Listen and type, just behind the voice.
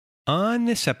On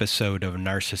this episode of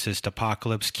Narcissist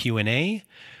Apocalypse Q&A,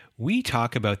 we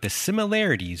talk about the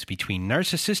similarities between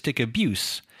narcissistic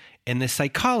abuse and the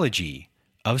psychology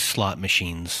of slot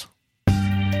machines.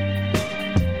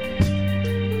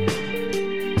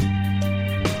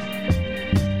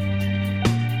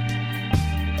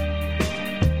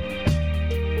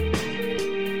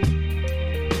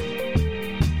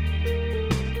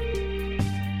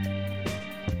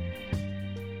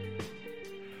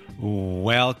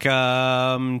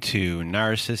 Welcome to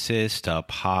Narcissist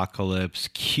Apocalypse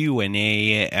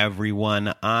Q&A,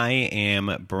 everyone. I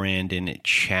am Brandon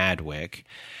Chadwick,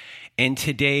 and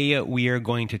today we are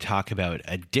going to talk about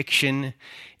addiction,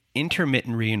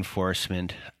 intermittent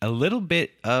reinforcement, a little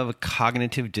bit of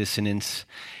cognitive dissonance,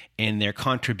 and their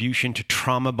contribution to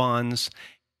trauma bonds.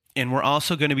 And we're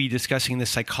also going to be discussing the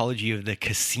psychology of the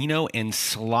casino and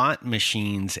slot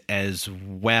machines as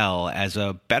well as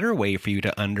a better way for you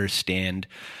to understand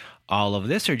all of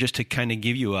this, or just to kind of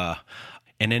give you an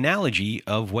analogy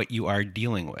of what you are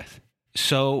dealing with.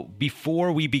 So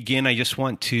before we begin, I just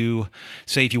want to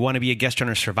say, if you want to be a guest on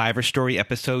our Survivor Story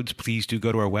episodes, please do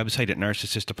go to our website at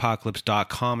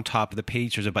narcissistapocalypse.com. Top of the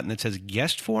page, there's a button that says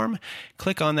guest form.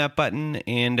 Click on that button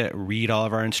and read all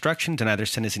of our instructions, and either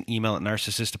send us an email at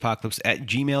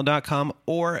narcissistapocalypse@gmail.com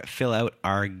or fill out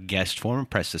our guest form,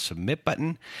 press the submit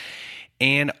button.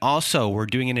 And also, we're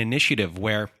doing an initiative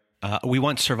where we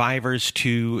want survivors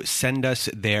to send us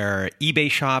their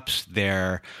eBay shops,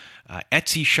 their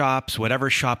Etsy shops, whatever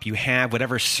shop you have,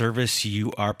 whatever service you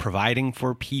are providing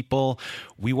for people.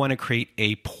 We want to create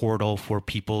a portal for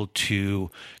people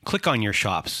to click on your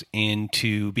shops and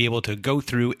to be able to go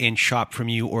through and shop from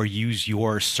you or use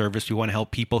your service. We want to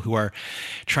help people who are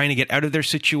trying to get out of their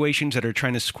situations, that are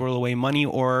trying to squirrel away money,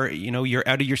 or, you know, you're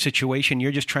out of your situation.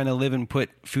 You're just trying to live and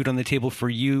put food on the table for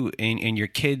you and your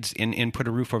kids and put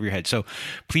a roof over your head. So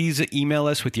please email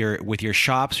us with your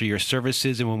shops or your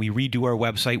services. And when we redo our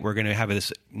website, we're going to have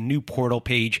this new portal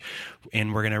page,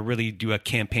 and we're going to really do a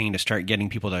campaign to start getting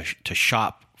people to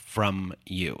shop from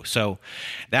you. So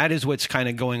that is what's kind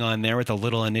of going on there with a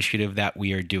little initiative that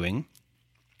we are doing.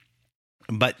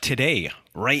 But today,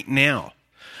 right now,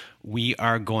 we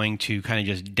are going to kind of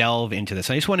just delve into this.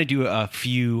 I just want to do a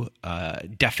few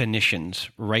definitions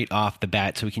right off the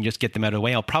bat so we can just get them out of the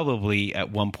way. I'll probably at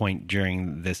one point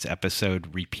during this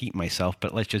episode repeat myself,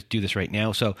 but let's just do this right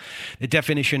now. So the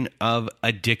definition of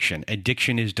addiction.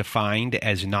 Addiction is defined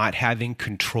as not having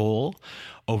control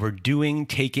over doing,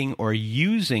 taking, or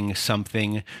using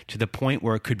something to the point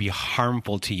where it could be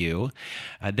harmful to you.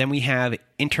 Then we have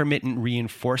intermittent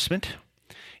reinforcement.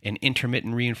 And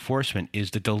intermittent reinforcement is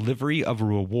the delivery of a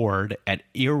reward at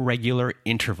irregular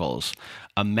intervals,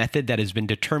 a method that has been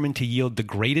determined to yield the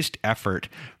greatest effort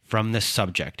from the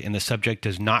subject, and the subject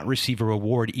does not receive a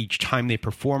reward each time they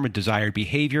perform a desired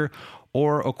behavior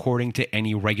or according to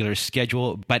any regular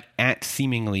schedule, but at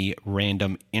seemingly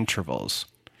random intervals.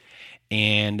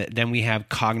 And then we have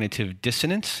cognitive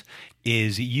dissonance,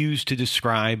 is used to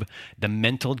describe the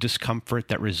mental discomfort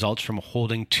that results from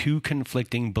holding two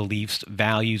conflicting beliefs,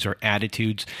 values, or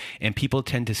attitudes, and people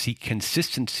tend to seek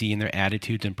consistency in their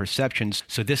attitudes and perceptions,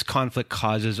 so this conflict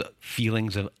causes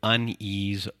feelings of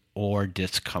unease or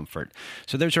discomfort.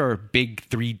 So those are our big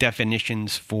three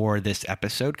definitions for this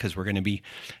episode, because we're going to be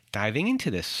diving into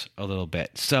this a little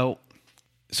bit. So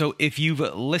if you've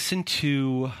listened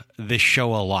to the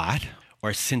show a lot,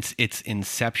 or since its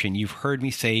inception, you've heard me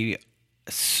say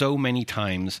so many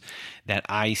times that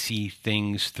I see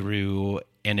things through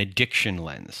an addiction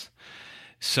lens.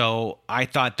 So I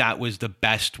thought that was the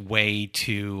best way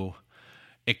to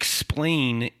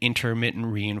explain intermittent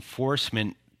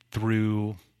reinforcement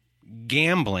through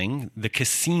gambling, the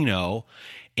casino,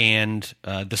 and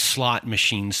the slot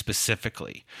machine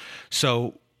specifically.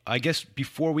 So I guess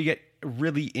before we get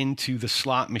really into the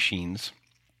slot machines,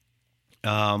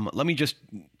 let me just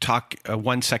talk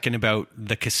 1 second about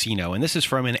the casino. And this is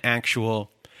from an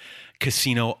actual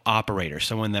casino operator,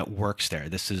 someone that works there.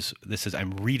 This is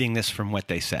I'm reading this from what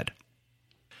they said.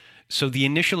 So the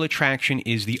initial attraction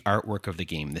is the artwork of the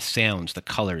game, the sounds, the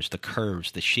colors, the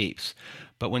curves, the shapes.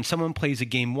 But when someone plays a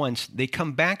game once, they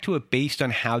come back to it based on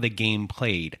how the game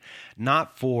played,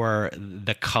 not for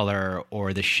the color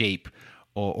or the shape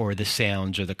or the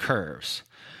sounds or the curves.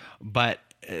 But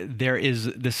there is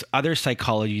this other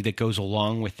psychology that goes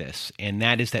along with this, and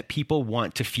that is that people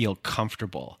want to feel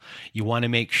comfortable. You want to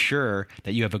make sure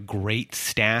that you have a great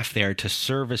staff there to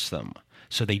service them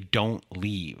so they don't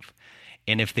leave.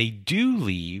 And if they do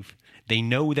leave, they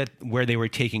know that where they were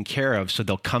taken care of, so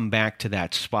they'll come back to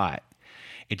that spot.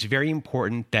 It's very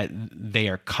important that they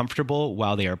are comfortable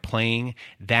while they are playing.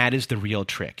 That is the real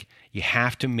trick. You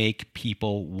have to make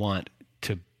people want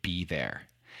to be there.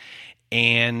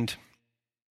 And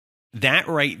that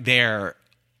right there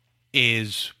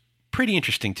is pretty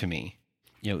interesting to me.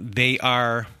 They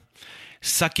are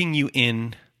sucking you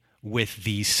in with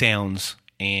these sounds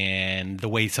and the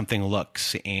way something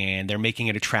looks, and they're making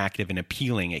it attractive and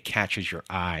appealing. It catches your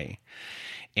eye.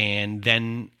 And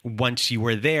then once you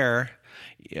are there,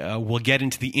 we'll get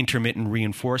into the intermittent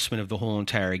reinforcement of the whole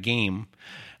entire game.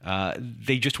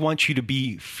 They just want you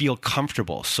to feel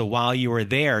comfortable. So while you are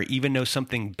there, even though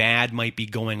something bad might be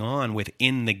going on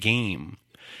within the game,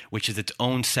 which is its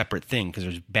own separate thing, because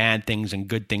there's bad things and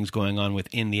good things going on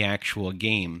within the actual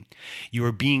game, you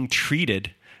are being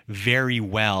treated very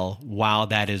well while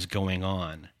that is going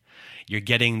on. You're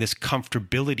getting this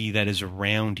comfortability that is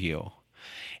around you.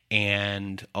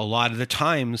 And a lot of the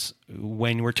times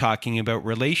when we're talking about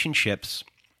relationships,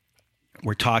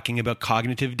 we're talking about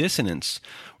cognitive dissonance.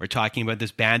 We're talking about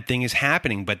this bad thing is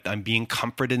happening, but I'm being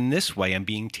comforted in this way. I'm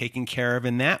being taken care of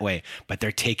in that way, but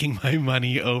they're taking my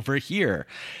money over here.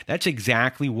 That's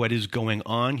exactly what is going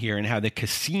on here, and how the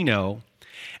casino,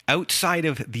 outside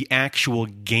of the actual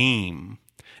game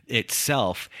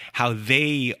itself, how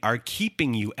they are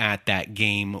keeping you at that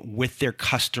game with their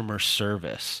customer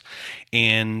service.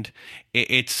 And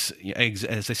it's,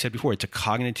 as I said before, it's a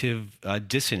cognitive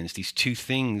dissonance. These two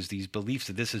things, these beliefs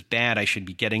that this is bad, I should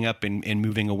be getting up and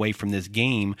moving away from this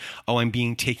game. Oh, I'm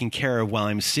being taken care of while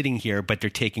I'm sitting here, but they're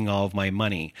taking all of my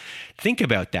money. Think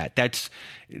about that. That's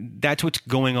what's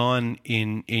going on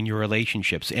in your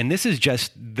relationships. And this is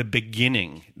just the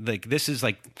beginning. Like, this is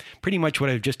like pretty much what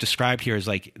I've just described here is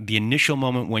like the initial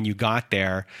moment when you got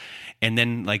there, and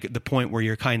then like the point where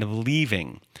you're kind of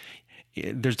leaving.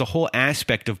 There's the whole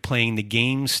aspect of playing the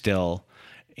game still,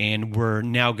 and we're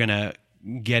now going to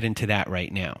get into that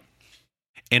right now.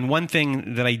 And one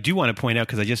thing that I do want to point out,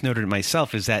 because I just noted it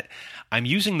myself, is that I'm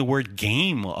using the word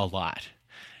game a lot.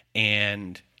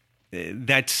 And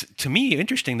that's, to me,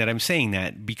 interesting that I'm saying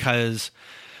that, because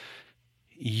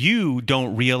you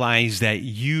don't realize that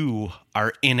you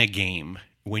are in a game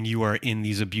when you are in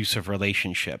these abusive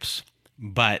relationships.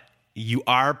 But you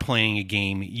are playing a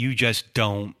game, you just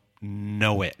don't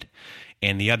know it.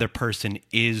 And the other person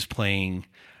is playing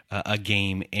a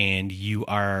game, and you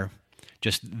are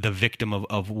just the victim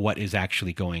of what is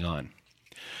actually going on.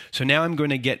 So now I'm going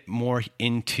to get more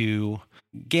into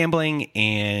gambling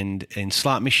and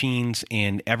slot machines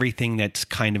and everything that's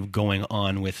kind of going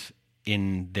on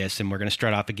within this. And we're going to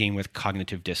start off again with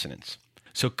cognitive dissonance.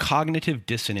 So cognitive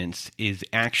dissonance is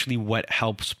actually what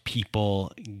helps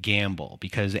people gamble,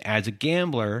 because as a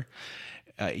gambler,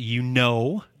 you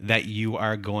know that you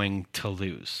are going to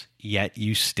lose, yet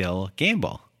you still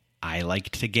gamble. I like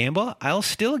to gamble. I'll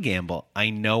still gamble.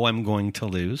 I know I'm going to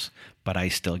lose, but I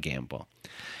still gamble.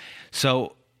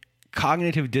 So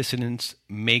cognitive dissonance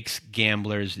makes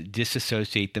gamblers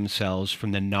disassociate themselves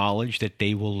from the knowledge that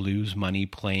they will lose money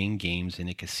playing games in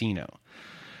a casino.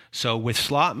 So with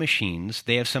slot machines,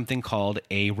 they have something called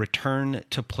a return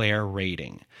to player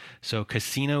rating. So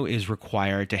casino is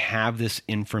required to have this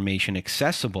information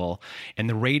accessible, and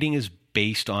the rating is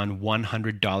based on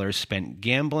 $100 spent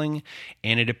gambling,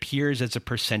 and it appears as a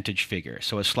percentage figure.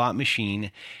 So a slot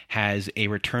machine has a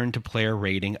return to player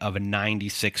rating of a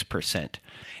 96%.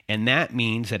 And that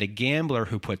means that a gambler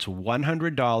who puts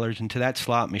 $100 into that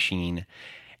slot machine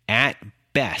at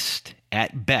best,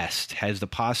 has the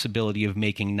possibility of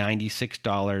making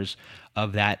 $96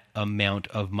 of that amount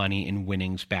of money in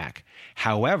winnings back.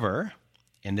 However,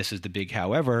 and this is the big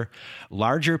however,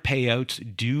 larger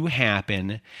payouts do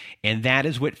happen, and that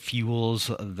is what fuels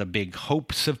the big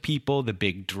hopes of people, the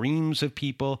big dreams of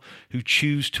people who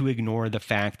choose to ignore the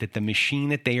fact that the machine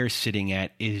that they are sitting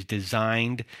at is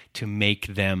designed to make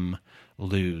them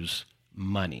lose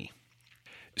money.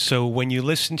 So when you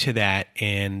listen to that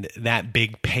and that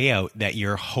big payout that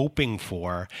you're hoping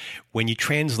for, when you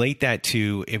translate that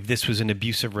to if this was an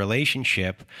abusive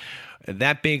relationship,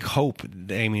 that big hope,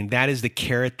 I mean, that is the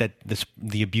carrot that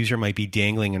the abuser might be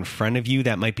dangling in front of you.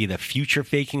 That might be the future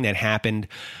faking that happened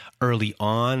early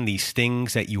on, these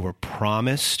things that you were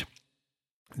promised.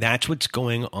 That's what's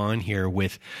going on here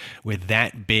with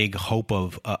that big hope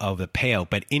of the payout.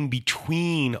 But in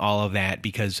between all of that,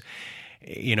 because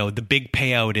the big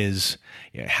payout is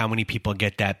how many people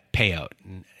get that payout.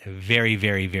 Very,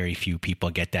 very, very few people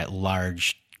get that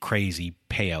large crazy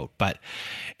payout. But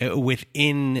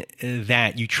within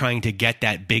that, you trying to get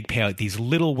that big payout, these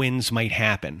little wins might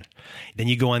happen. Then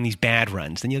you go on these bad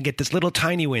runs. Then you'll get this little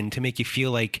tiny win to make you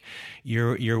feel like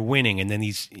you're winning. And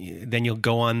then you'll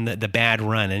go on the bad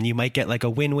run, and you might get like a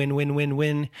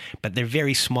win, but they're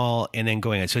very small and then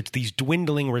going on. So it's these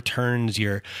dwindling returns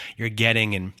you're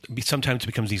getting, and sometimes it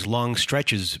becomes these long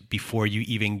stretches before you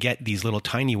even get these little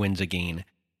tiny wins again.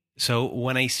 So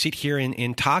when I sit here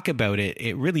and talk about it,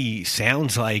 it really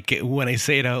sounds like, when I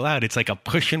say it out loud, it's like a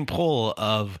push and pull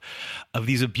of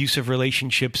these abusive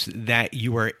relationships that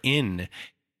you are in.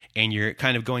 And you're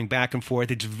kind of going back and forth.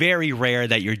 It's very rare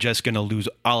that you're just going to lose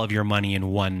all of your money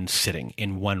in one sitting,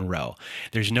 in one row.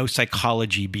 There's no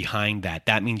psychology behind that.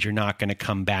 That means you're not going to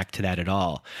come back to that at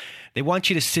all. They want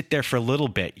you to sit there for a little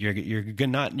bit. You're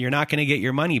not going to get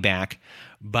your money back,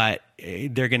 but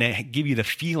they're going to give you the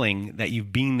feeling that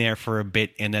you've been there for a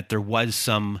bit and that there was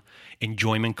some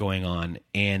enjoyment going on,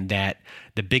 and that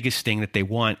the biggest thing that they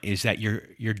want is that your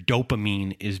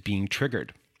dopamine is being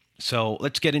triggered. So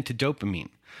let's get into dopamine.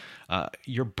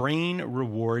 Your brain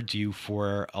rewards you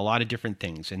for a lot of different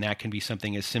things, and that can be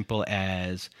something as simple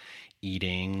as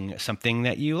eating something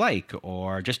that you like,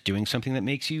 or just doing something that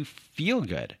makes you feel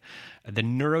good. The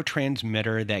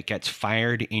neurotransmitter that gets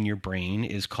fired in your brain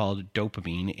is called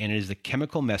dopamine, and it is the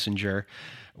chemical messenger.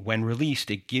 When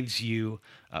released, it gives you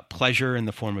pleasure in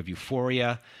the form of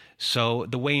euphoria. So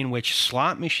the way in which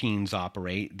slot machines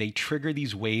operate, they trigger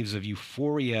these waves of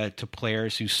euphoria to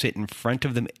players who sit in front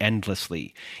of them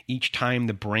endlessly. Each time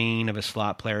the brain of a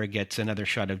slot player gets another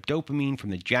shot of dopamine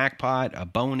from the jackpot, a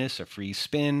bonus, a free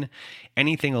spin,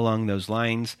 anything along those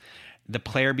lines, the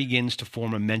player begins to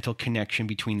form a mental connection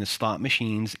between the slot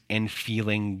machines and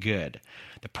feeling good.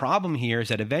 The problem here is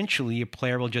that eventually a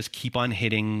player will just keep on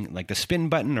hitting like the spin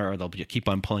button, or they'll keep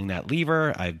on pulling that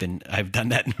lever. I've done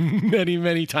that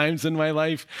many times in my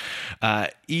life,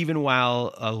 even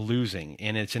while losing.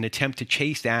 And it's an attempt to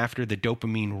chase after the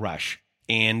dopamine rush.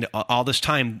 And all this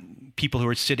time, people who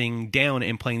are sitting down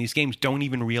and playing these games don't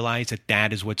even realize that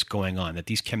that is what's going on, that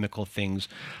these chemical things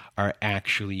are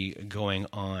actually going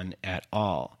on at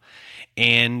all.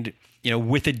 And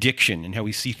with addiction and how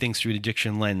we see things through an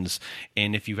addiction lens.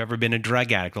 And if you've ever been a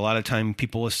drug addict, a lot of time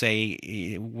people will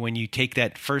say when you take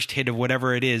that first hit of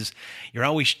whatever it is, you're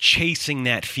always chasing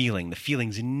that feeling. The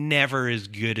feeling's never as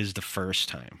good as the first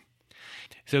time.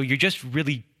 So you're just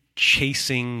really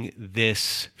chasing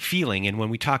this feeling. And when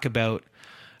we talk about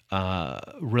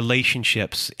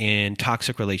relationships and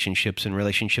toxic relationships and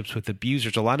relationships with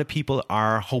abusers, a lot of people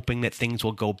are hoping that things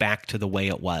will go back to the way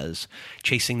it was,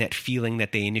 chasing that feeling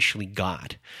that they initially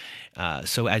got.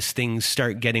 So as things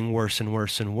start getting worse and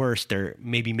worse and worse, they're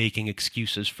maybe making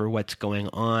excuses for what's going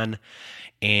on.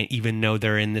 And even though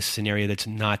they're in this scenario that's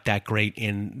not that great,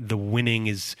 and the winning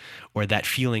is, or that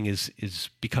feeling is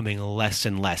becoming less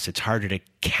and less, it's harder to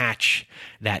catch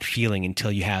that feeling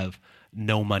until you have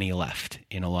no money left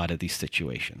in a lot of these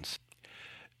situations.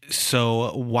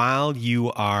 So while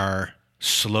you are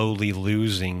slowly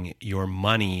losing your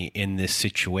money in this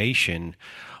situation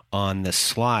on the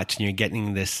slots, and you're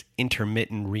getting this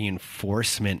intermittent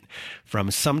reinforcement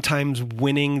from sometimes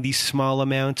winning these small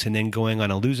amounts and then going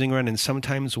on a losing run, and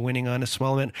sometimes winning on a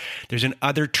small amount, there's an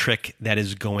other trick that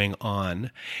is going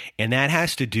on, and that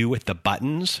has to do with the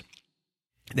buttons.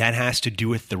 That has to do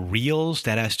with the reels,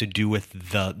 that has to do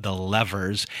with the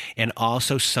levers, and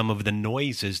also some of the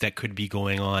noises that could be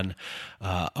going on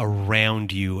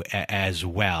around you as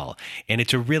well. And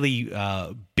it's a really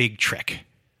big trick.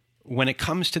 When it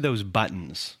comes to those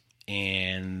buttons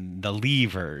and the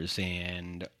levers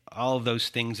and all of those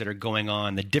things that are going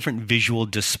on, the different visual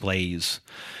displays,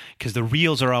 because the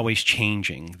reels are always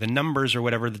changing. The numbers or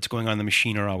whatever that's going on in the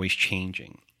machine are always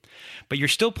changing. But you're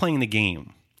still playing the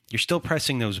game. You're still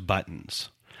pressing those buttons.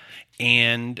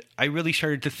 And I really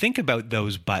started to think about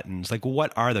those buttons. Like,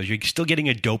 what are those? You're still getting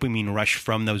a dopamine rush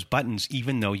from those buttons,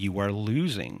 even though you are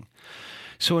losing.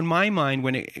 So in my mind,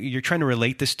 when you're trying to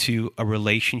relate this to a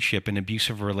relationship, an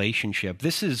abusive relationship,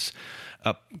 this is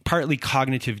partly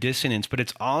cognitive dissonance, but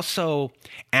it's also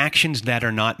actions that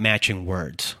are not matching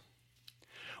words,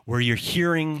 where you're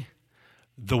hearing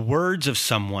the words of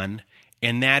someone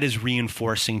and that is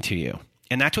reinforcing to you.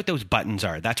 And that's what those buttons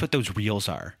are. That's what those reels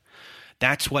are.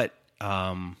 That's what,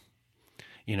 that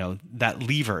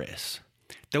lever is.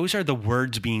 Those are the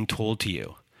words being told to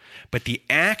you. But the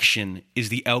action is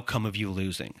the outcome of you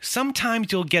losing.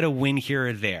 Sometimes you'll get a win here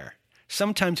or there.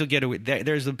 Sometimes you'll get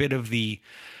there's a bit of the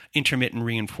intermittent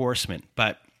reinforcement.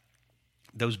 But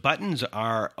Those buttons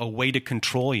are a way to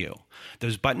control you.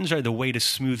 Those buttons are the way to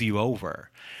smooth you over.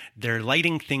 They're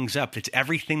lighting things up. It's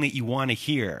everything that you want to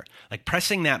hear. Like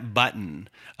pressing that button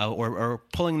or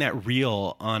pulling that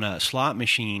reel on a slot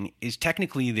machine is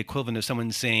technically the equivalent of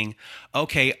someone saying,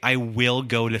 okay, I will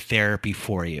go to therapy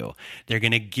for you. They're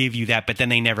going to give you that, but then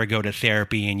they never go to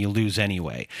therapy and you lose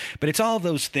anyway. But it's all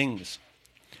those things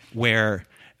where,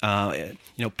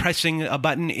 pressing a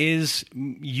button is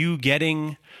you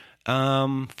getting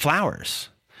flowers.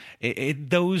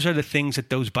 Those are the things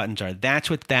that those buttons are. That's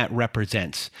what that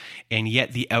represents. And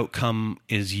yet the outcome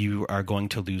is you are going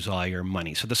to lose all your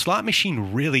money. So the slot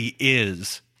machine really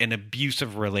is an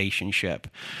abusive relationship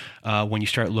when you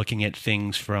start looking at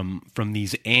things from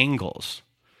these angles.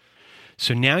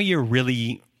 So now you're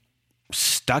really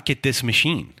stuck at this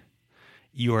machine.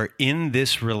 You are in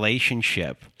this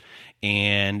relationship,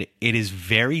 and it is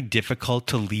very difficult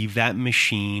to leave that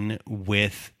machine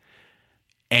with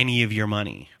any of your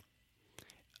money.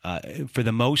 For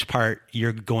the most part,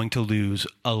 you're going to lose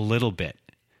a little bit,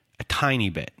 a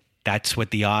tiny bit. That's what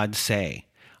the odds say.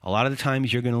 A lot of the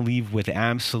times you're going to leave with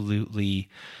absolutely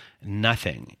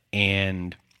nothing.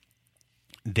 And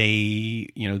they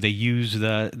use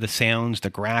the sounds, the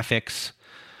graphics.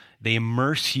 They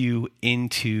immerse you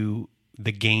into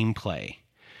the gameplay.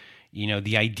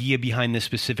 The idea behind the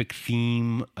specific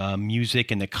theme,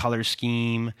 music, and the color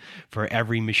scheme for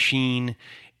every machine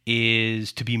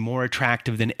is to be more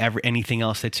attractive than anything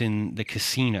else that's in the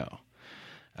casino.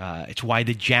 It's why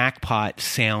the jackpot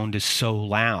sound is so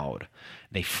loud.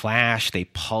 They flash, they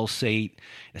pulsate.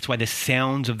 That's why the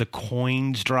sounds of the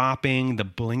coins dropping, the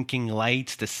blinking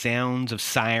lights, the sounds of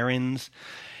sirens,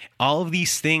 all of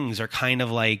these things are kind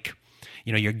of like,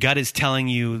 your gut is telling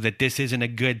you that this isn't a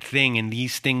good thing, and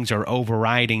these things are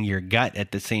overriding your gut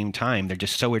at the same time. They're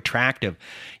just so attractive.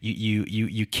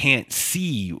 You can't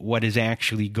see what is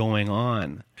actually going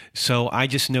on. So I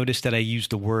just noticed that I used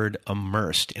the word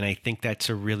immersed, and I think that's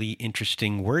a really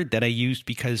interesting word that I used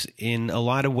because in a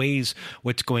lot of ways,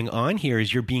 what's going on here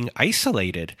is you're being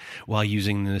isolated while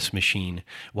using this machine,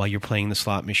 while you're playing the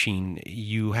slot machine.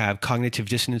 You have cognitive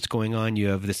dissonance going on. You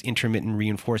have this intermittent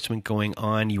reinforcement going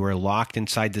on. You are locked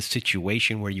inside this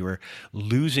situation where you are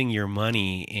losing your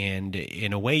money, and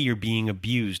in a way, you're being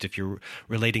abused if you're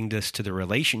relating this to the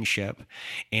relationship.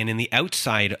 And in the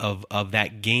outside of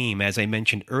that game, as I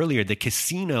mentioned earlier, the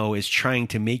casino is trying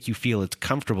to make you feel as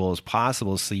comfortable as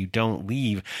possible so you don't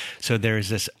leave. So there's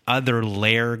this other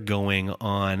layer going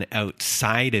on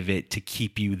outside of it to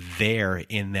keep you there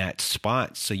in that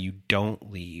spot so you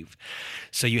don't leave.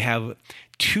 So you have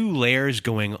two layers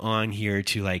going on here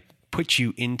to put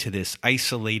you into this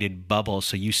isolated bubble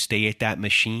so you stay at that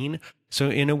machine. So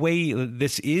in a way,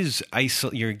 this is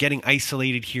you're getting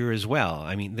isolated here as well.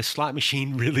 I mean, the slot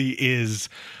machine really is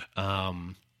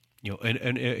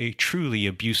a truly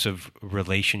abusive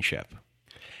relationship.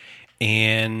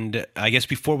 And I guess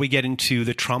before we get into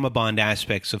the trauma bond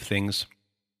aspects of things,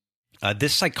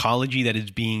 this psychology that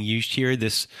is being used here,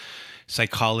 this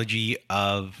psychology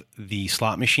of the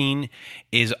slot machine,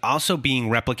 is also being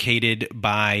replicated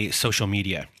by social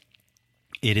media.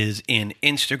 It is in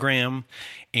Instagram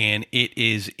and it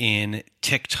is in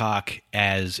TikTok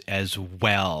as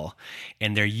well.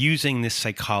 And they're using this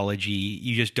psychology,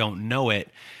 you just don't know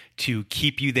it, to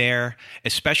keep you there,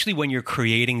 especially when you're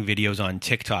creating videos on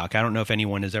TikTok. I don't know if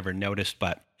anyone has ever noticed,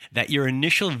 but that your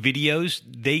initial videos,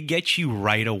 they get you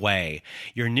right away.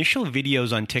 Your initial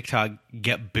videos on TikTok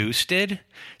get boosted.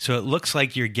 So it looks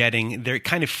like they're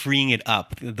kind of freeing it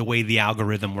up the way the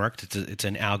algorithm works. It's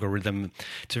an algorithm.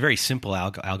 It's a very simple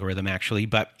algorithm actually,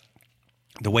 but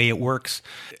the way it works,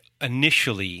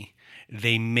 initially,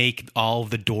 they make all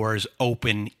the doors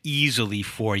open easily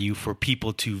for you for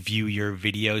people to view your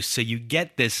videos. So you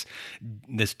get this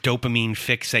dopamine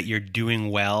fix that you're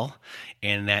doing well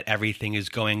and that everything is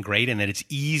going great and that it's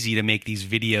easy to make these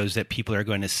videos that people are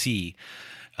going to see.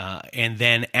 And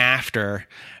then after,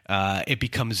 it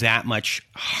becomes that much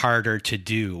harder to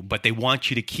do. But they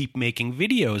want you to keep making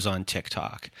videos on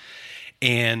TikTok.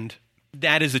 And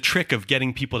that is a trick of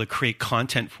getting people to create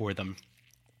content for them.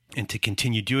 And to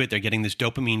continue to do it, they're getting this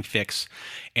dopamine fix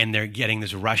and they're getting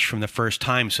this rush from the first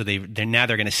time. So they're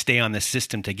going to stay on the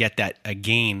system to get that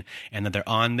again. And then they're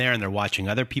on there and they're watching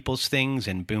other people's things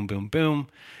and boom, boom, boom.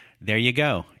 There you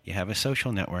go. You have a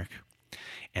social network.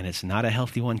 And it's not a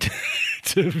healthy one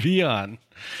to be on.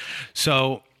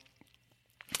 So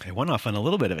I went off on a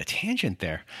little bit of a tangent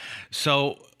there.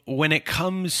 So when it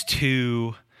comes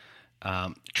to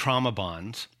trauma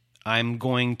bonds, I'm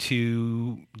going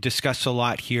to discuss a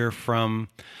lot here from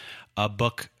a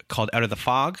book called Out of the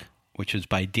Fog, which is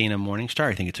by Dana Morningstar.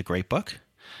 I think it's a great book.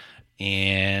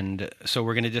 And so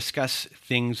we're going to discuss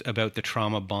things about the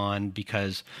trauma bond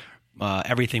because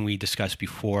everything we discussed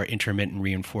before, intermittent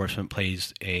reinforcement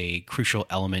plays a crucial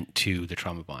element to the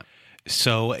trauma bond.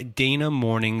 So Dana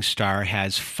Morningstar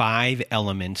has 5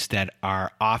 elements that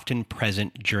are often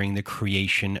present during the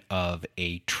creation of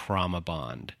a trauma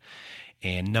bond.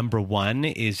 And number 1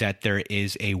 is that there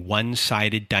is a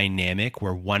one-sided dynamic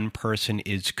where one person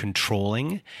is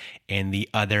controlling and the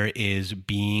other is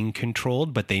being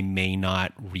controlled, but they may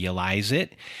not realize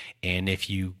it. And if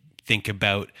you think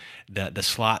about the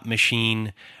slot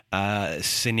machine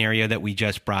scenario that we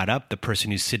just brought up, the person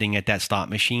who's sitting at that slot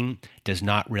machine does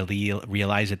not really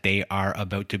realize that they are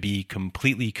about to be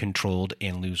completely controlled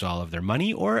and lose all of their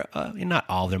money, or not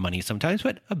all of their money sometimes,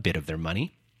 but a bit of their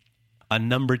money.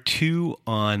 Number 2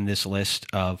 on this list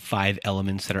of 5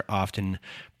 elements that are often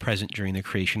present during the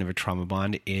creation of a trauma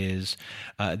bond is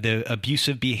the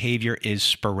abusive behavior is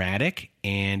sporadic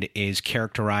and is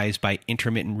characterized by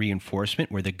intermittent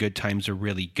reinforcement, where the good times are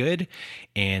really good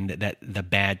and that the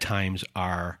bad times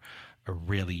are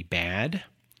really bad.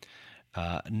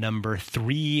 Number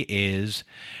 3 is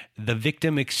the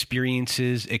victim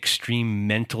experiences extreme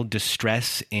mental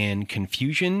distress and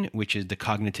confusion, which is the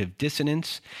cognitive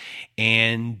dissonance,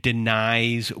 and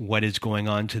denies what is going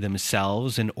on to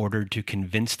themselves in order to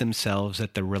convince themselves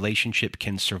that the relationship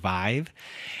can survive,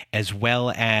 as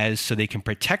well as so they can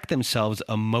protect themselves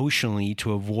emotionally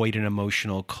to avoid an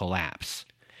emotional collapse.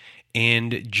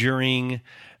 And during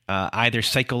either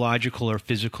psychological or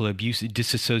physical abuse,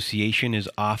 disassociation is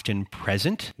often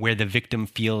present, where the victim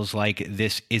feels like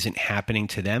this isn't happening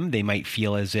to them. They might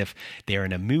feel as if they're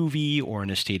in a movie or in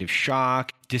a state of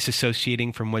shock.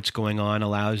 Disassociating from what's going on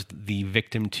allows the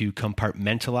victim to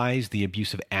compartmentalize the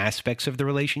abusive aspects of the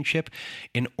relationship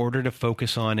in order to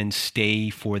focus on and stay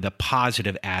for the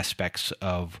positive aspects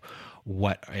of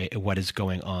what is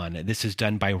going on. This is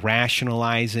done by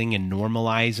rationalizing and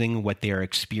normalizing what they are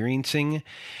experiencing,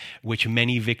 which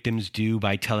many victims do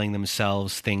by telling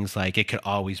themselves things like it could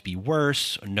always be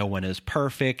worse, or no one is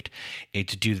perfect,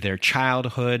 it's due to their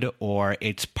childhood, or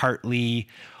it's partly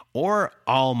or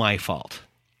all my fault.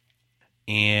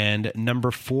 And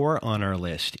number 4 on our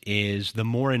list is the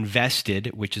more invested,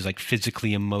 which is like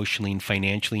physically, emotionally, and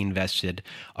financially invested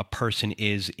a person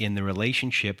is in the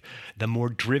relationship, the more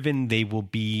driven they will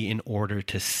be in order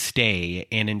to stay.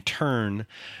 And in turn,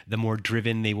 the more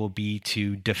driven they will be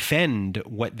to defend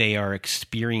what they are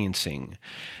experiencing.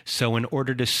 So in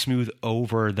order to smooth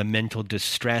over the mental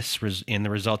distress and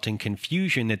the resulting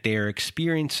confusion that they are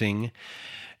experiencing,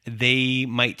 they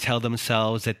might tell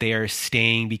themselves that they are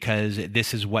staying because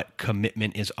this is what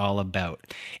commitment is all about.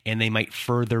 And they might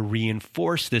further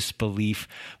reinforce this belief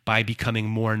by becoming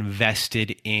more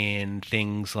invested in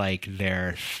things like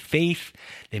their faith.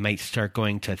 They might start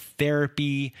going to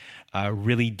therapy,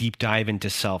 really deep dive into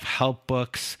self-help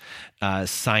books,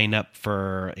 sign up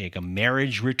for like a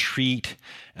marriage retreat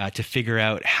to figure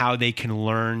out how they can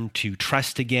learn to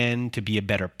trust again, to be a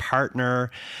better partner,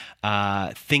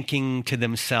 thinking to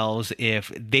themselves,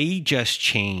 if they just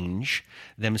change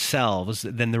themselves,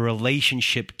 then the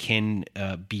relationship can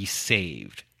be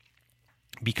saved.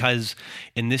 Because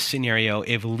in this scenario,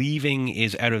 if leaving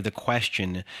is out of the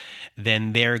question,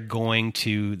 then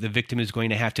the victim is going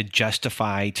to have to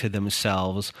justify to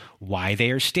themselves why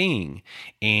they are staying.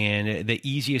 And the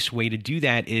easiest way to do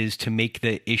that is to make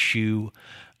the issue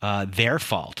their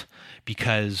fault.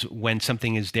 Because when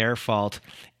something is their fault,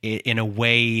 in a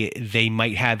way, they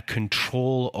might have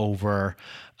control over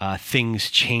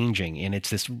things changing. And it's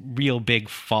this real big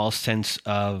false sense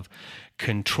of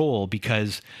control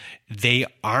because they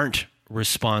aren't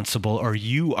responsible, or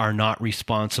you are not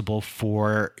responsible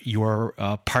for your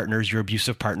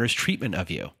abusive partner's treatment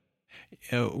of you.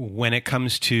 When it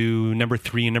comes to number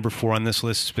 3 and number 4 on this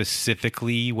list,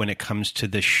 specifically when it comes to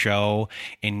the show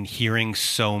and hearing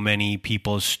so many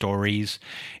people's stories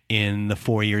in the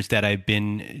 4 years that I've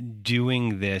been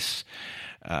doing this,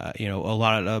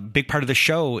 a big part of the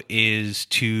show is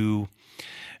to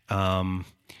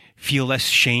feel less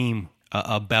shame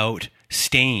about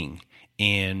staying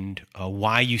and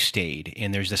why you stayed.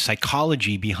 And there's the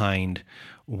psychology behind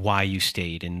why you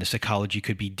stayed. And the psychology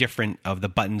could be different of the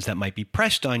buttons that might be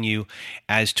pressed on you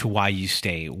as to why you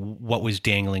stay, what was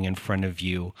dangling in front of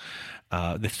you,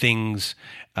 the things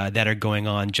that are going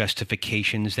on,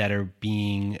 justifications that are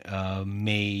being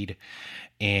made.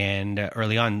 And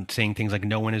early on, saying things like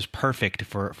no one is perfect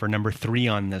for number 3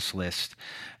 on this list.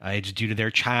 It's due to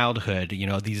their childhood,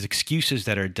 these excuses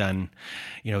that are done,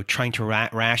 trying to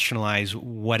rationalize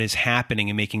what is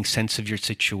happening and making sense of your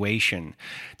situation.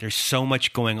 There's so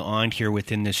much going on here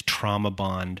within this trauma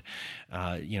bond.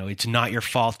 It's not your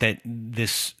fault that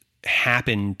this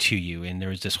happened to you. And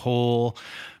there's this whole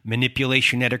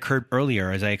manipulation that occurred earlier,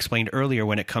 as I explained earlier,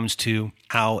 when it comes to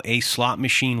how a slot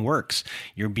machine works.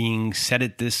 You're being set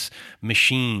at this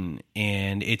machine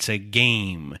and it's a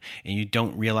game, and you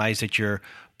don't realize that you're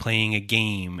playing a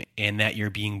game and that you're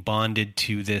being bonded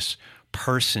to this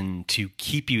person to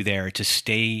keep you there, to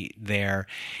stay there.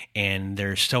 And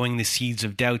they're sowing the seeds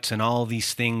of doubts and all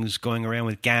these things going around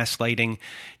with gaslighting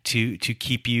to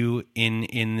keep you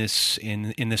in this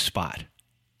spot.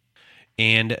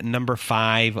 And number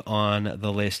 5 on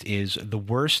the list is the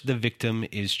worse the victim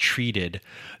is treated,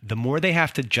 the more they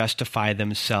have to justify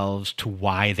themselves to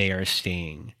why they are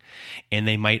staying. And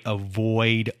they might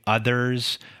avoid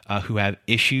others who have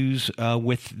issues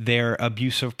with their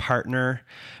abusive partner,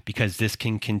 because this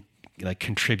can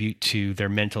contribute to their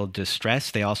mental distress.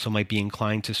 They also might be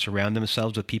inclined to surround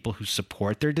themselves with people who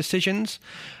support their decisions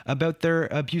about their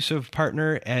abusive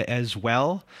partner as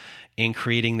well, in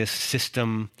creating this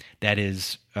system that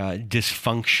is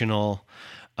dysfunctional,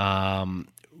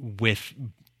 with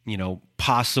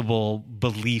possible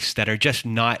beliefs that are just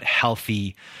not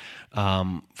healthy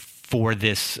for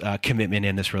this commitment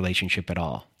in this relationship at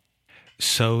all.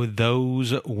 So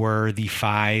those were the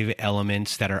 5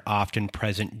 elements that are often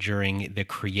present during the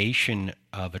creation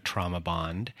of a trauma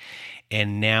bond.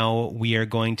 And now we are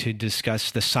going to discuss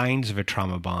the signs of a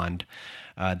trauma bond,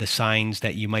 the signs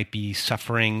that you might be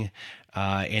suffering.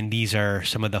 And these are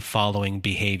some of the following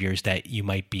behaviors that you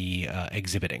might be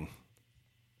exhibiting.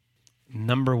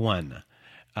 Number 1,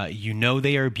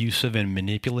 they are abusive and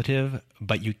manipulative,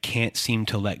 but you can't seem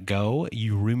to let go.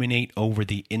 You ruminate over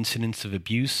the incidents of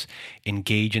abuse,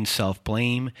 engage in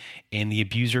self-blame, and the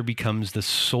abuser becomes the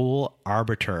sole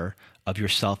arbiter of your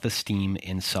self-esteem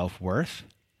and self-worth.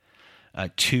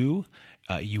 2,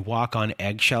 you walk on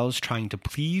eggshells trying to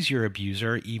please your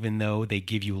abuser, even though they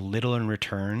give you little in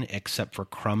return except for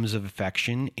crumbs of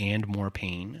affection and more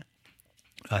pain.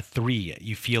 3,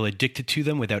 you feel addicted to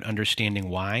them without understanding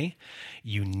why.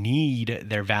 You need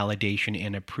their validation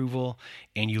and approval,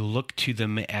 and you look to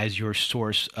them as your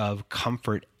source of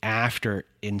comfort after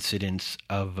incidents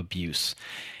of abuse.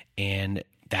 And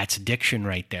that's addiction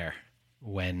right there,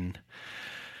 when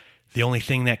the only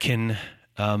thing that can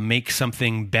make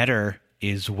something better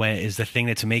is the thing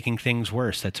that's making things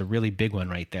worse. That's a really big one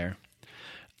right there.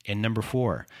 And number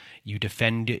 4, you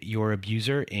defend your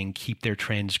abuser and keep their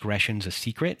transgressions a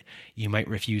secret. You might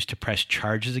refuse to press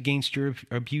charges against your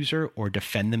abuser or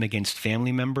defend them against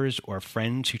family members or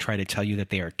friends who try to tell you that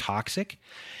they are toxic.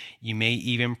 You may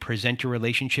even present your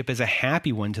relationship as a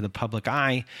happy one to the public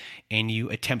eye, and you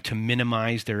attempt to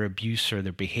minimize their abuse or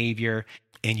their behavior,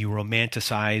 and you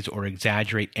romanticize or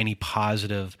exaggerate any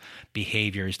positive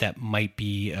behaviors that might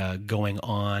be going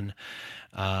on.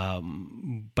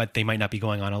 But they might not be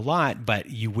going on a lot,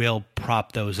 but you will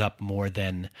prop those up more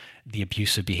than the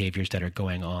abusive behaviors that are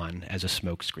going on as a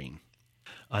smokescreen.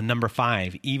 Number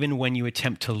 5, even when you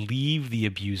attempt to leave the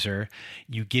abuser,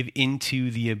 you give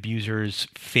into the abuser's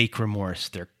fake remorse,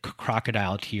 their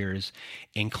crocodile tears,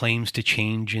 and claims to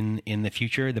change in the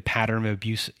future. The pattern of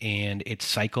abuse and its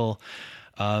cycle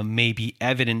may be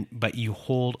evident, but you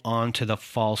hold on to the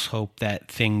false hope that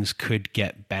things could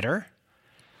get better.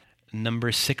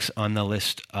 Number 6 on the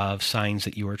list of signs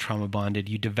that you are trauma bonded,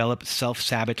 you develop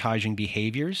self-sabotaging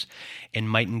behaviors and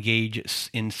might engage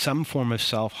in some form of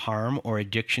self-harm or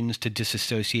addictions to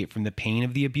disassociate from the pain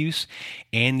of the abuse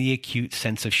and the acute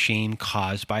sense of shame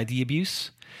caused by the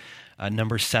abuse.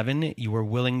 Number 7, you are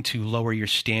willing to lower your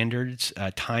standards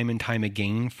time and time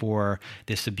again for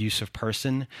this abusive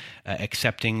person,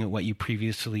 accepting what you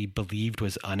previously believed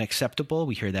was unacceptable.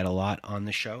 We hear that a lot on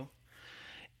the show.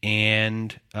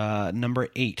 And number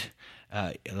 8,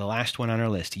 the last one on our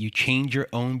list, you change your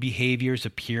own behaviors,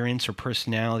 appearance, or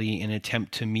personality in an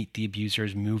attempt to meet the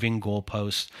abuser's moving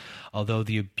goalposts, although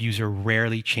the abuser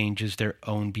rarely changes their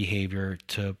own behavior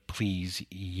to please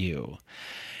you.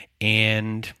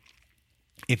 And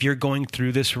if you're going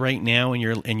through this right now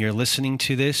and you're listening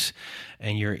to this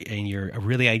and you're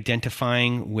really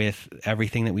identifying with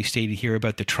everything that we stated here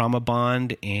about the trauma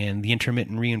bond and the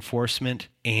intermittent reinforcement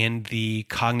and the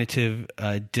cognitive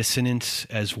dissonance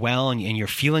as well, and you're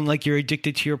feeling like you're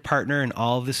addicted to your partner and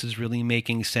all of this is really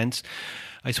making sense,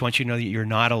 I just want you to know that you're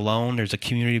not alone. There's a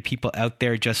community of people out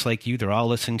there just like you. They're all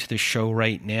listening to the show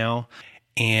right now.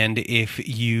 And if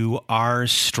you are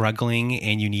struggling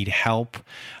and you need help,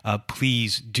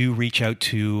 please do reach out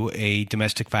to a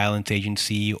domestic violence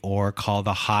agency or call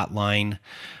the hotline,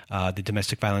 the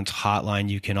domestic violence hotline.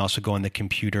 You can also go on the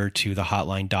computer to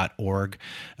thehotline.org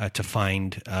to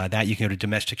find that. You can go to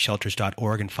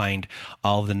domesticshelters.org and find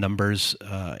all of the numbers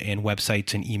and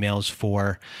websites and emails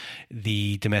for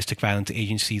the domestic violence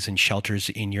agencies and shelters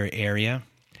in your area.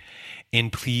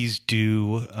 And please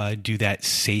do that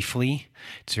safely.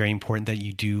 It's very important that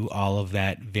you do all of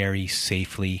that very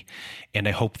safely. And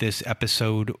I hope this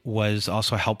episode was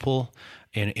also helpful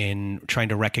in trying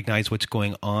to recognize what's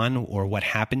going on or what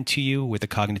happened to you with the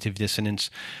cognitive dissonance,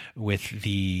 with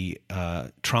the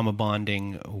trauma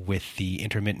bonding, with the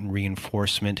intermittent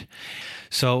reinforcement.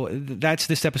 So that's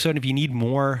this episode. If you need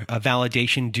more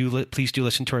validation, please do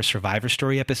listen to our survivor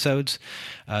story episodes.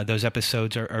 Those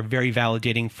episodes are very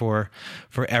validating for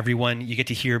everyone. You get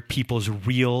to hear people's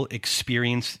real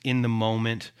experience in the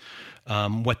moment,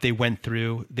 what they went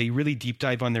through. They really deep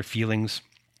dive on their feelings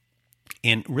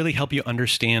and really help you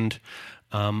understand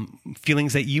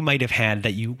feelings that you might have had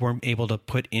that you weren't able to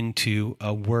put into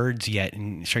words yet,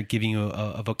 and start giving you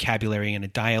a vocabulary and a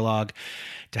dialogue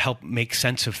to help make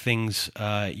sense of things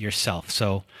yourself.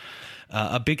 So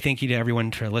a big thank you to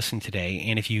everyone for listening today.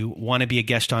 And if you want to be a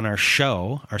guest on our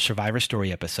show, our Survivor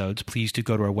Story episodes, please do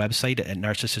go to our website at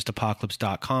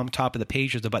narcissistapocalypse.com. Top of the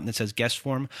page, there's a button that says Guest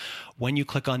Form. When you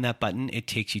click on that button, it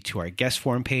takes you to our Guest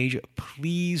Form page.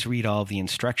 Please read all of the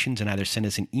instructions and either send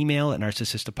us an email at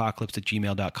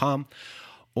narcissistapocalypse@gmail.com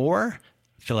or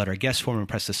fill out our guest form and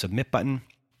press the Submit button.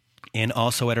 And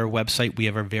also at our website, we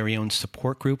have our very own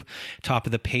support group. Top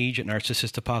of the page at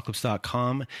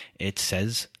narcissistapocalypse.com, it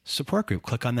says Support Group.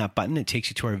 Click on that button. It takes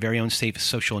you to our very own safe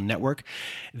social network.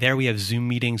 There we have Zoom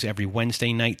meetings every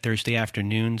Wednesday night, Thursday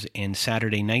afternoons, and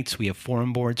Saturday nights. We have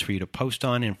forum boards for you to post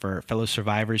on and for fellow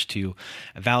survivors to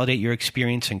validate your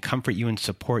experience and comfort you and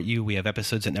support you. We have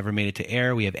episodes that never made it to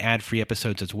air. We have ad-free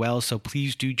episodes as well. So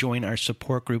please do join our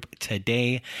support group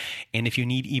today. And if you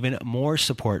need even more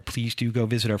support, please do go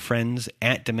visit our friends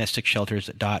at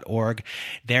domesticshelters.org.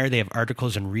 There they have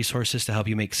articles and resources to help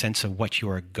you make sense of what you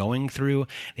are going through.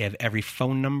 They have every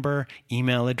phone number,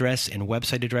 email address, and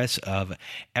website address of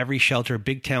every shelter,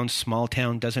 big town, small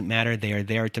town, doesn't matter. They are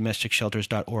there at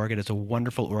domesticshelters.org. It is a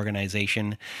wonderful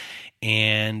organization.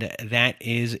 And that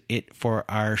is it for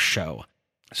our show.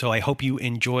 So I hope you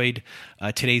enjoyed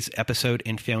today's episode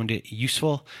and found it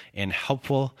useful and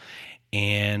helpful.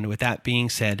 And with that being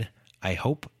said, I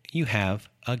hope you have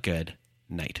a good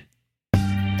night.